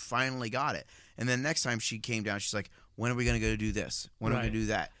gosh, you finally got it. And then next time she came down, she's like, when are we going to go do this? When are we Right. going to do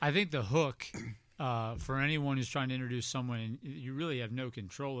that? I think the hook for anyone who's trying to introduce someone, and you really have no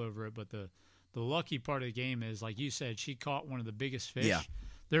control over it, but the lucky part of the game is, like you said, she caught one of the biggest fish. Yeah.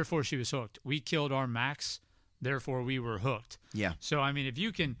 Therefore, she was hooked. We killed our max. Therefore, we were hooked. Yeah. So, I mean, if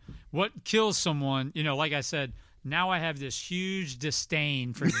you can, what kills someone, like I said, now I have this huge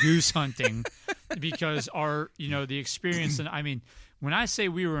disdain for goose hunting because the experience. And I mean, when I say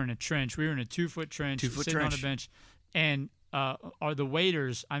we were in a trench, we were in a 2-foot trench, 2-foot sitting on trench. a bench, and are the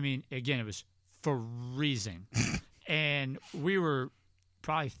waiters. I mean, again, it was freezing, and we were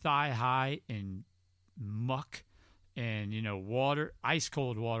probably thigh high in muck and water, ice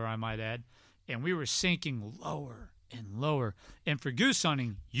cold water, I might add, and we were sinking lower and lower. And for goose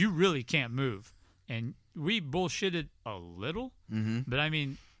hunting, you really can't move, and we bullshitted a little, but I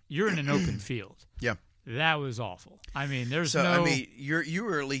mean, you're in an open field. Yeah. That was awful. I mean, there's So no. I mean, you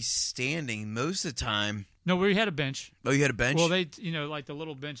were at least standing most of the time. No, we had a bench. Oh, you had a bench. Well, they, like the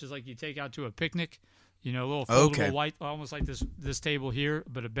little benches like you take out to a picnic, a little foldable Okay. white, almost like this table here,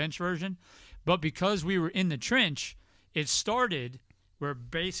 but a bench version. But because we were in the trench, it started where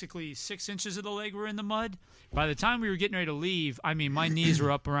basically 6 inches of the leg were in the mud. By the time we were getting ready to leave, I mean, my knees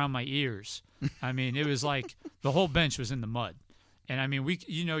were up around my ears. I mean, it was like the whole bench was in the mud. And I mean,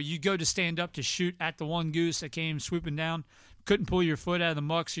 you go to stand up to shoot at the one goose that came swooping down, couldn't pull your foot out of the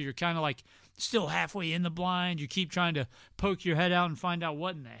muck, so you're kind of like still halfway in the blind. You keep trying to poke your head out and find out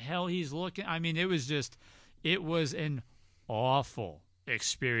what in the hell he's looking. I mean, it was an awful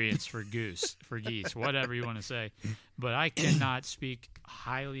experience for geese, whatever you want to say. But I cannot speak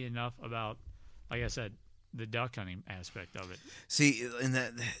highly enough about, like I said, the duck hunting aspect of it. See, and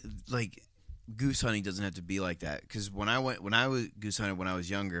that like goose hunting doesn't have to be like that, because when I was goose hunting when I was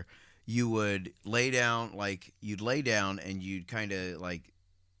younger, you would lay down, and you'd kind of like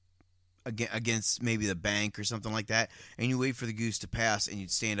against maybe the bank or something like that, and you wait for the goose to pass, and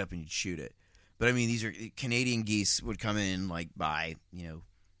you'd stand up and you'd shoot it. But I mean, these are Canadian geese would come in like by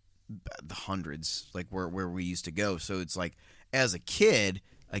the hundreds, like where we used to go. So it's like as a kid,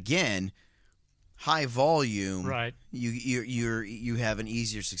 again, high volume, right? You have an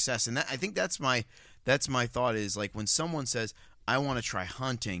easier success, and I think that's my thought is like when someone says I want to try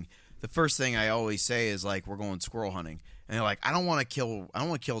hunting, the first thing I always say is like we're going squirrel hunting, and they're like I don't want to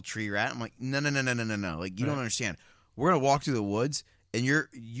kill a tree rat. I'm like no, like you don't understand. We're gonna walk through the woods, and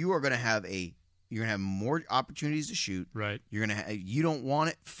you are gonna have more opportunities to shoot. Right. You don't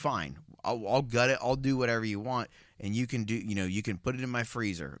want it, fine. I'll gut it. I'll do whatever you want, and you can do. You can put it in my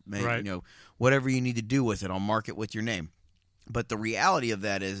freezer. Right. Whatever you need to do with it, I'll mark it with your name. But the reality of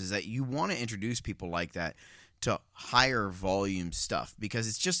that is that you want to introduce people like that to higher volume stuff because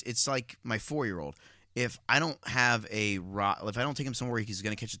it's like my 4-year-old. If I don't have if I don't take him somewhere he's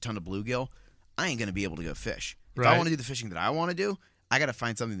going to catch a ton of bluegill, I ain't going to be able to go fish. If I want to do the fishing that I want to do, I got to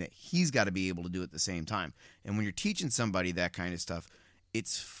find something that he's got to be able to do at the same time. And when you're teaching somebody that kind of stuff,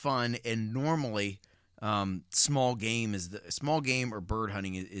 it's fun. And normally, small game or bird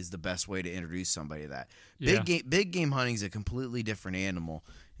hunting is the best way to introduce somebody to that. Yeah. Big game hunting is a completely different animal.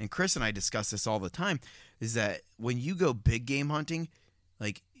 And Chris and I discuss this all the time. Is that when you go big game hunting,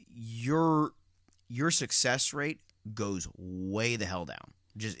 like your success rate goes way the hell down.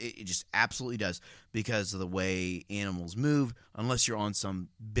 It just absolutely does because of the way animals move. Unless you're on some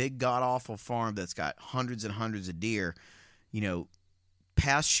big god awful farm that's got hundreds and hundreds of deer,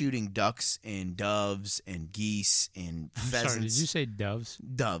 past shooting ducks and doves and geese and pheasants. Sorry, did you say doves?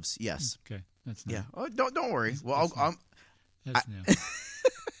 Doves, yes. Okay, that's yeah. Oh, don't worry. Well,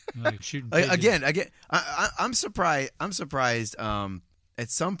 like shooting again. I'm surprised. At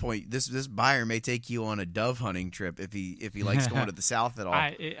some point, this buyer may take you on a dove hunting trip if he likes going to the South at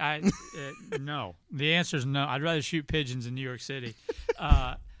all. No. The answer is no. I'd rather shoot pigeons in New York City.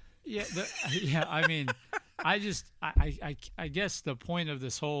 I mean, I guess the point of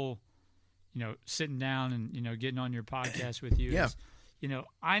this whole, sitting down and getting on your podcast with you is,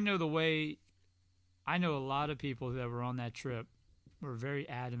 I know a lot of people that were on that trip were very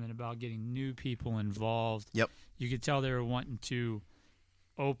adamant about getting new people involved. Yep. You could tell they were wanting to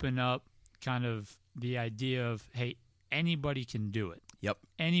open up kind of the idea of, hey, anybody can do it. Yep.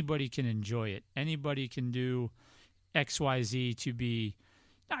 Anybody can enjoy it. Anybody can do XYZ to be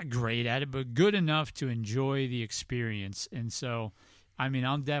not great at it, but good enough to enjoy the experience. And so, I mean,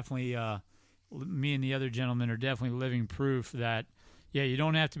 I'm definitely, me and the other gentlemen are definitely living proof that, yeah, you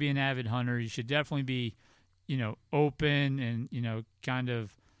don't have to be an avid hunter. You should definitely be, open and, kind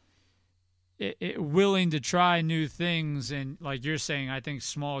of willing to try new things. And like you're saying, I think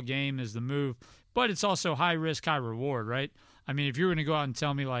small game is the move, but it's also high risk, high reward, right? I mean, if you were going to go out and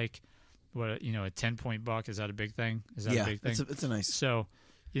tell me like, what, a 10-point buck, is that a big thing? Is that a big thing? It's a nice. So,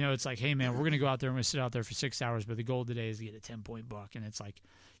 it's like, hey man, we're going to go out there and we're going to sit out there for 6 hours, but the goal today is to get a 10-point buck. And it's like,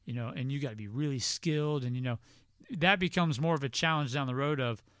 and you got to be really skilled. And, that becomes more of a challenge down the road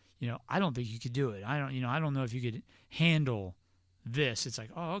of, I don't think you could do it. I don't know if you could handle this. It's like,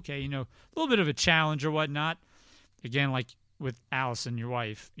 oh, okay, a little bit of a challenge or whatnot. Again, like with Allison, your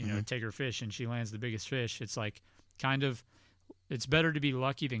wife, take her fish and she lands the biggest fish. It's like kind of, it's better to be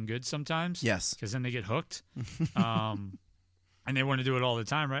lucky than good sometimes. Yes. Because then they get hooked. And they want to do it all the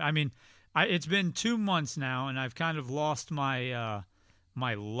time, right? I mean, it's been 2 months now, and I've kind of lost my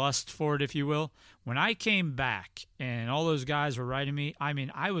my lust for it, if you will. When I came back and all those guys were writing me, I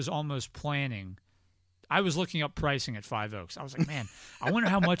mean, I was almost planning. I was looking up pricing at Five Oaks. I was like, man, I wonder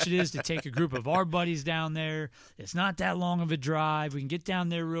how much it is to take a group of our buddies down there. It's not that long of a drive. We can get down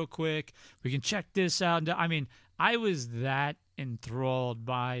there real quick. We can check this out. I mean, I was that enthralled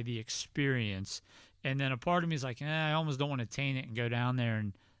by the experience. And then a part of me is like, I almost don't want to taint it and go down there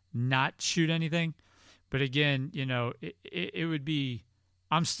and not shoot anything. But again, it would be,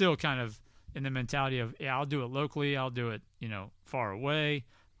 I'm still kind of in the mentality of, yeah, I'll do it locally. I'll do it, far away.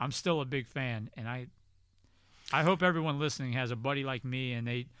 I'm still a big fan. And I hope everyone listening has a buddy like me, and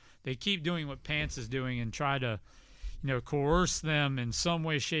they keep doing what Pants is doing and try to, coerce them in some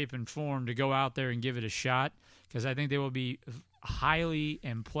way, shape, and form to go out there and give it a shot, because I think they will be highly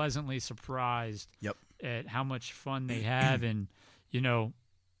and pleasantly surprised at how much fun they have. And,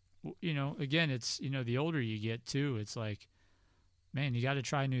 again, it's, the older you get too, it's like, man, you got to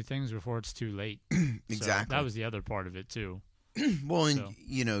try new things before it's too late. Exactly. So that was the other part of it too. Well, and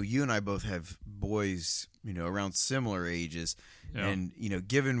you and I both have boys, around similar ages, and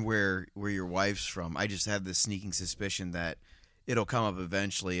given where your wife's from, I just have this sneaking suspicion that it'll come up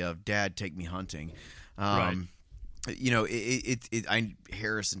eventually of, Dad, take me hunting. Right. you know,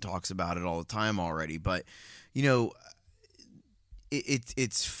 Harrison talks about it all the time already, but you know,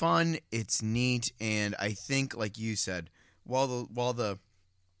 it's fun, it's neat, and I think, like you said, while the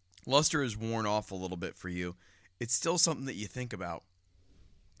luster is worn off a little bit for you, it's still something that you think about.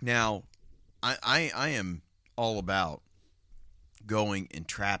 Now, I am all about going and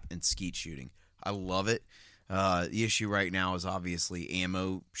trap and skeet shooting. I love it. The issue right now is obviously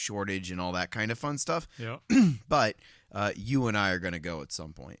ammo shortage and all that kind of fun stuff. Yeah. But you and I are going to go at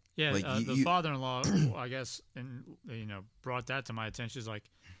some point. Yeah, like the father-in-law, I guess, and brought that to my attention. He's like,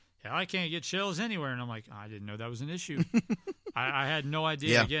 "Hell, I can't get shells anywhere," and I'm like, "I didn't know that was an issue. I had no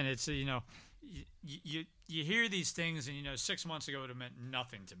idea." Yeah. Again, it's you hear these things, and 6 months ago it would have meant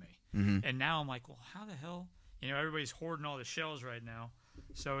nothing to me, and now I'm like, well, how the hell? Everybody's hoarding all the shells right now,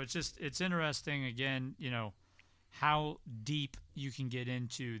 so it's interesting. Again, how deep you can get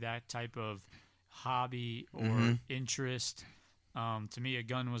into that type of hobby or interest. To me, a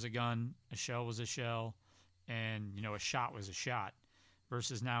gun was a gun, a shell was a shell, and a shot was a shot.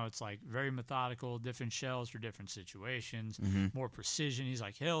 Versus now it's like very methodical, different shells for different situations, more precision. He's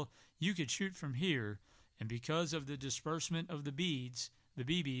like, hell, you could shoot from here, and because of the disbursement of the beads, the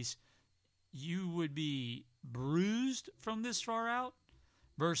BBs, you would be bruised from this far out.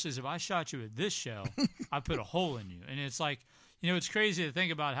 Versus if I shot you with this shell, I put a hole in you. And it's like, it's crazy to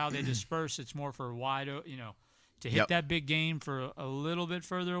think about how they disperse. It's more for wide, to hit that big game for a little bit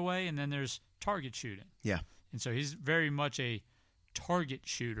further away, and then there's target shooting. Yeah. And so he's very much a target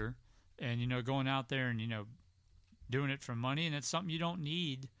shooter, and going out there and doing it for money, and it's something you don't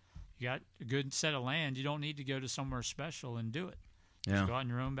need. You got a good set of land. You don't need to go to somewhere special and do it. Yeah. Just go out in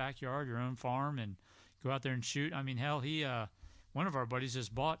your own backyard, your own farm, and go out there and shoot. I mean, hell, one of our buddies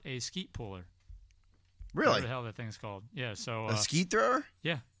just bought a skeet puller. Really? Whatever the hell that thing's called. Yeah. So a skeet thrower?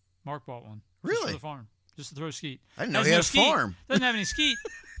 Yeah, Mark bought one. Really? Just for the farm, just to throw skeet. I didn't know he had a farm. Doesn't have any skeet.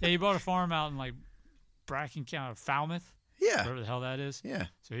 Yeah, he bought a farm out in like Bracken County, Falmouth. Yeah. Whatever the hell that is. Yeah.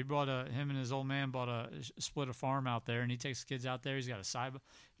 So he bought him and his old man split a farm out there, and he takes the kids out there. He's got a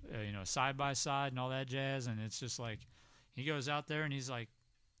side by side and all that jazz, and it's just like he goes out there and he's like,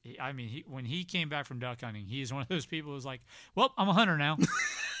 when he came back from duck hunting, he's one of those people who's like, well, I'm a hunter now.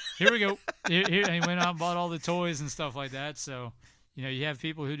 Here we go. And he went out and bought all the toys and stuff like that. So, you have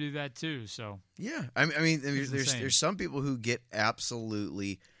people who do that too. So yeah, I mean, there's some people who get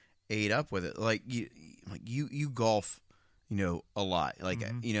absolutely ate up with it. Like you golf, a lot. Like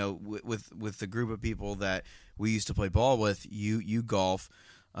with the group of people that we used to play ball with, you golf.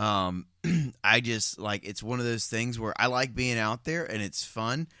 I just like, it's one of those things where I like being out there and it's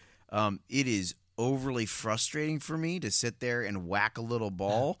fun. It is overly frustrating for me to sit there and whack a little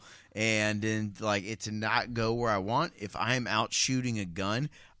ball and then like it to not go where I want. If I'm out shooting a gun,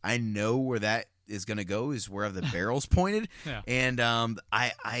 I know where that is going to go, is where the barrel's pointed. Yeah. And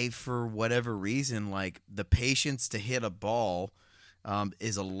I for whatever reason, like the patience to hit a ball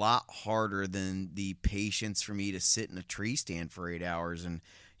is a lot harder than the patience for me to sit in a tree stand for 8 hours and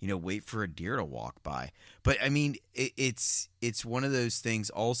wait for a deer to walk by. But I mean, it's one of those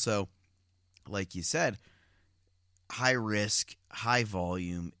things also, like you said, high risk, high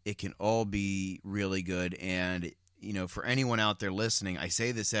volume. It can all be really good. And for anyone out there listening, I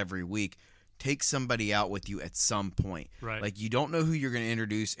say this every week: take somebody out with you at some point. Right. Like, you don't know who you're going to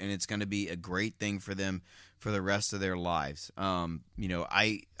introduce, and it's going to be a great thing for them for the rest of their lives.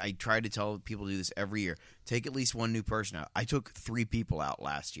 I try to tell people to do this every year. Take at least one new person out. I took 3 people out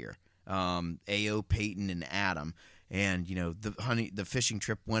last year. A.O., Peyton, and Adam. And, the fishing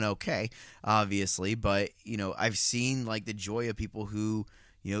trip went okay, obviously. But, I've seen, like, the joy of people who,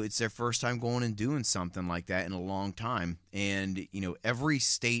 it's their first time going and doing something like that in a long time. And, every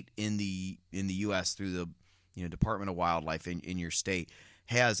state in the U.S. through the, Department of Wildlife in your state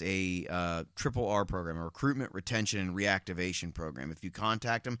has a triple R program, a recruitment, retention, and reactivation program. If you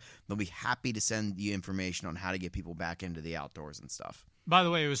contact them, they'll be happy to send you information on how to get people back into the outdoors and stuff. By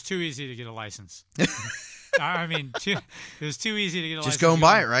the way, it was too easy to get a license. I mean, it was too easy to get a license. Just go and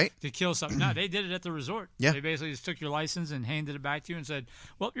buy it, right? To kill something. No, they did it at the resort. Yeah. They basically just took your license and handed it back to you and said,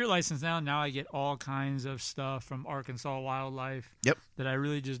 well, you're licensed now. Now I get all kinds of stuff from Arkansas Wildlife that I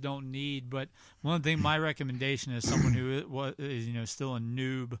really just don't need. But one thing, my recommendation is someone who is still a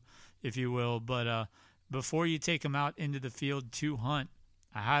noob, if you will. But before you take them out into the field to hunt,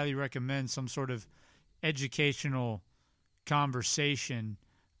 I highly recommend some sort of educational conversation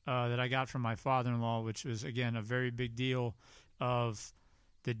that I got from my father-in-law, which was, again, a very big deal of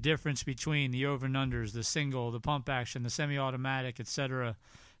the difference between the over and unders, the single, the pump action, the semi-automatic, etc.,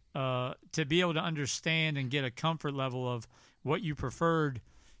 to be able to understand and get a comfort level of what you preferred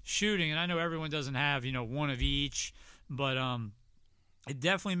shooting, and I know everyone doesn't have, one of each, but it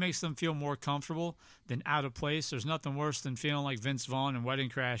definitely makes them feel more comfortable than out of place. There's nothing worse than feeling like Vince Vaughn and Wedding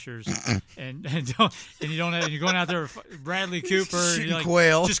Crashers, and you're going out there with Bradley Cooper, and you're like,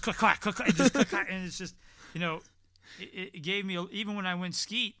 quail. just click, clack, click, clack, just click, clack, and it's just, it gave me, even when I went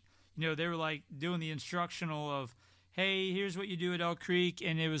skeet, they were like doing the instructional of, hey, here's what you do at Elk Creek,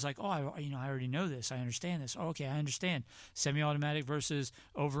 and it was like, oh, I already know this, I understand this. Oh, okay, I understand semi-automatic versus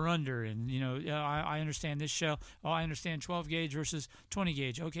over/under, and I understand this shell. Oh, I understand 12 gauge versus 20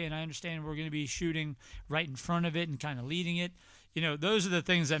 gauge. Okay, and I understand we're going to be shooting right in front of it and kind of leading it. Those are the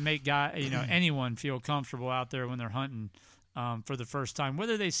things that make anyone feel comfortable out there when they're hunting for the first time,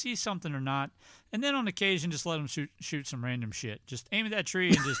 whether they see something or not. And then on occasion, just let them shoot some random shit. Just aim at that tree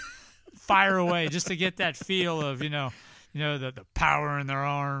and just fire away, just to get that feel of the power in their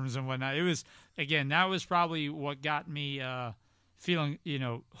arms and whatnot. It was, again, that was probably what got me feeling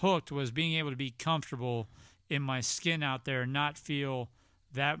hooked, was being able to be comfortable in my skin out there, and not feel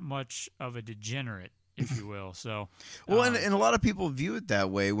that much of a degenerate, if you will. So well, and a lot of people view it that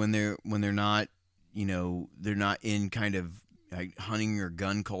way when they're not they're not in kind of like hunting or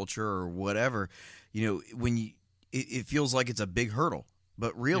gun culture or whatever. When it feels like it's a big hurdle.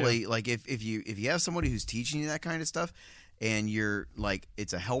 But really, like if you have somebody who's teaching you that kind of stuff, and you're like,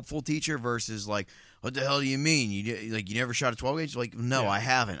 it's a helpful teacher versus like, what the hell do you mean? You never shot a 12 gauge? Like, no, I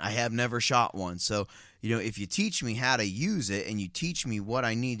haven't. I have never shot one. So, if you teach me how to use it and you teach me what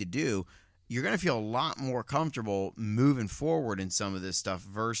I need to do, you're going to feel a lot more comfortable moving forward in some of this stuff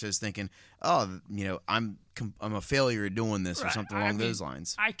versus thinking, oh, I'm a failure at doing this, or something along those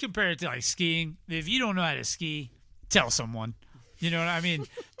lines. I compare it to like skiing. If you don't know how to ski, tell someone. You know what I mean?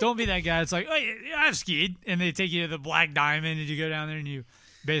 Don't be that guy that's like, oh, yeah, I've skied, and they take you to the Black Diamond, and you go down there and you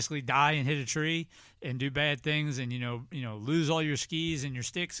basically die and hit a tree and do bad things, and lose all your skis and your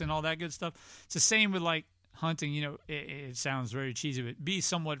sticks and all that good stuff. It's the same with like hunting. It sounds very cheesy, but be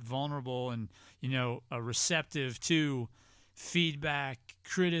somewhat vulnerable and receptive to feedback,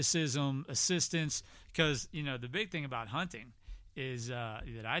 criticism, assistance, because the big thing about hunting is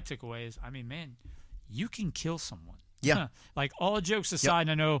that I took away is, man, you can kill someone. Yeah. Like, all jokes aside,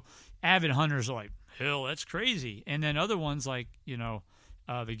 I know avid hunters are like, hell, that's crazy. And then other ones like,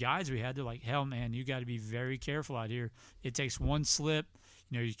 the guides we had, they're like, hell, man, you got to be very careful out here. It takes one slip.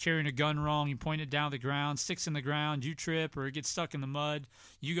 You're carrying a gun wrong. You point it down the ground, sticks in the ground, you trip, or it gets stuck in the mud.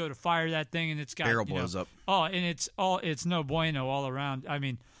 You go to fire that thing, and it's got barrel blows up. Oh, and it's no bueno all around.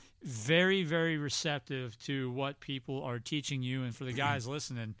 Very, very receptive to what people are teaching you. And for the guys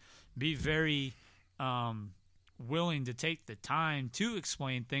listening, be very willing to take the time to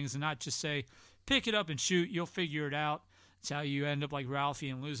explain things and not just say, pick it up and shoot, you'll figure it out. It's how you end up like Ralphie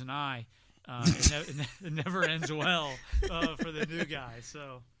and lose an eye. It never ends well for the new guy.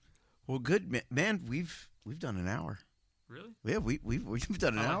 So, well, good, man. We've done an hour. Really? Yeah, we've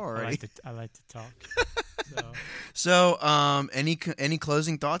done an hour already. I like to talk. So, any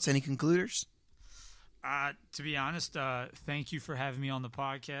closing thoughts? Any concluders? To be honest, thank you for having me on the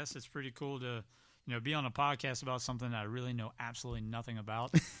podcast. It's pretty cool to be on a podcast about something that I really know absolutely nothing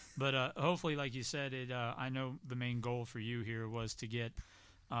about. But hopefully, like you said, I know the main goal for you here was to get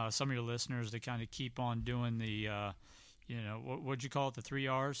some of your listeners to kind of keep on doing the, what'd you call it, the 3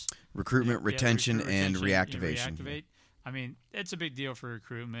 R's? Recruitment, retention, and reactivation. Reactivate. It's a big deal for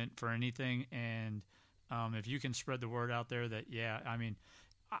recruitment, for anything. And if you can spread the word out there that,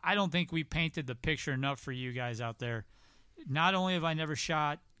 I don't think we painted the picture enough for you guys out there. Not only have I never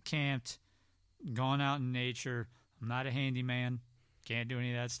shot, camped, gone out in nature, I'm not a handyman. Can't do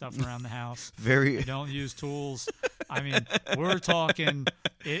any of that stuff around the house. I don't use tools. We're talking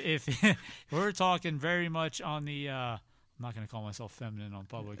we're talking very much on the I'm not going to call myself feminine on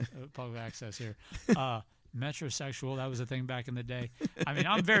public access here. Metrosexual, that was a thing back in the day.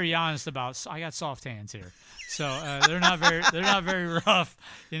 I'm very honest about. I got soft hands here, so they're not very rough.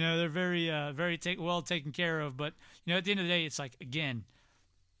 They're very well taken care of. But at the end of the day, it's like, again,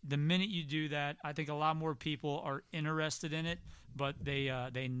 the minute you do that, I think a lot more people are interested in it, but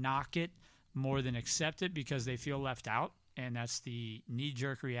they knock it more than accept it because they feel left out. And that's the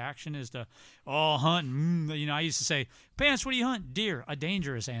knee-jerk reaction is to, hunting. I used to say, Pants, what do you hunt? Deer, a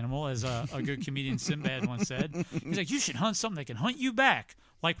dangerous animal, as a good comedian Sinbad once said. He's like, you should hunt something that can hunt you back,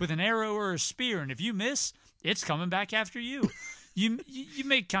 like with an arrow or a spear. And if you miss, it's coming back after you. You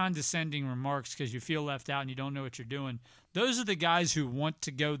make condescending remarks because you feel left out and you don't know what you're doing. Those are the guys who want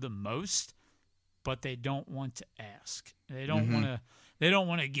to go the most, but they don't want to ask. They don't want to. They don't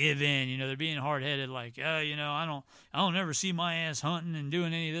want to give in. They're being hard-headed like, I don't ever see my ass hunting and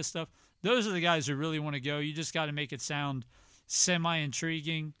doing any of this stuff. Those are the guys who really want to go. You just got to make it sound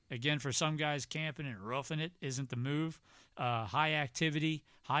semi-intriguing. Again, for some guys, camping and roughing it isn't the move. High activity,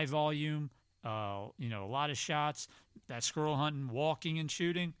 high volume, a lot of shots. That squirrel hunting, walking and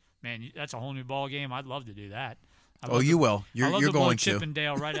shooting, man, that's a whole new ball game. I'd love to do that. You will. You're going to.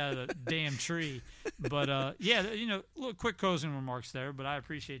 Chippendale right out of the damn tree. But, little quick closing remarks there, but I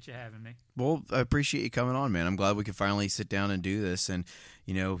appreciate you having me. Well, I appreciate you coming on, man. I'm glad we could finally sit down and do this. And,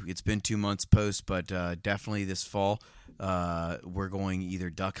 it's been 2 months post, but definitely this fall we're going either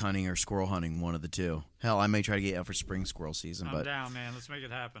duck hunting or squirrel hunting, one of the two. Hell, I may try to get out for spring squirrel season. I'm down, man. Let's make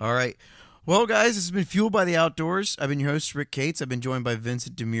it happen. All right. Well, guys, this has been Fueled by the Outdoors. I've been your host, Rick Cates. I've been joined by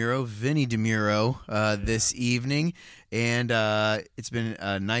Vincent DeMuro, Vinny DeMuro, this evening. And it's been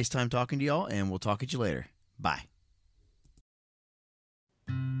a nice time talking to y'all, and we'll talk at you later. Bye.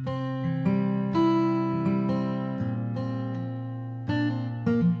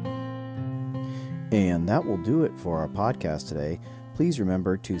 And that will do it for our podcast today. Please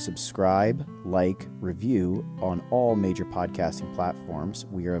remember to subscribe, like, review on all major podcasting platforms.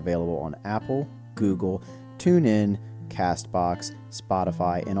 We are available on Apple, Google, TuneIn, CastBox,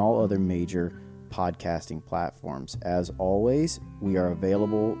 Spotify, and all other major podcasting platforms. As always, we are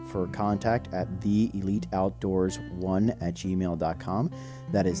available for contact at theeliteoutdoors1@gmail.com.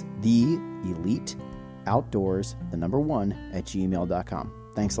 That is theeliteoutdoors1@gmail.com.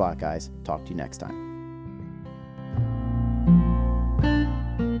 Thanks a lot, guys. Talk to you next time.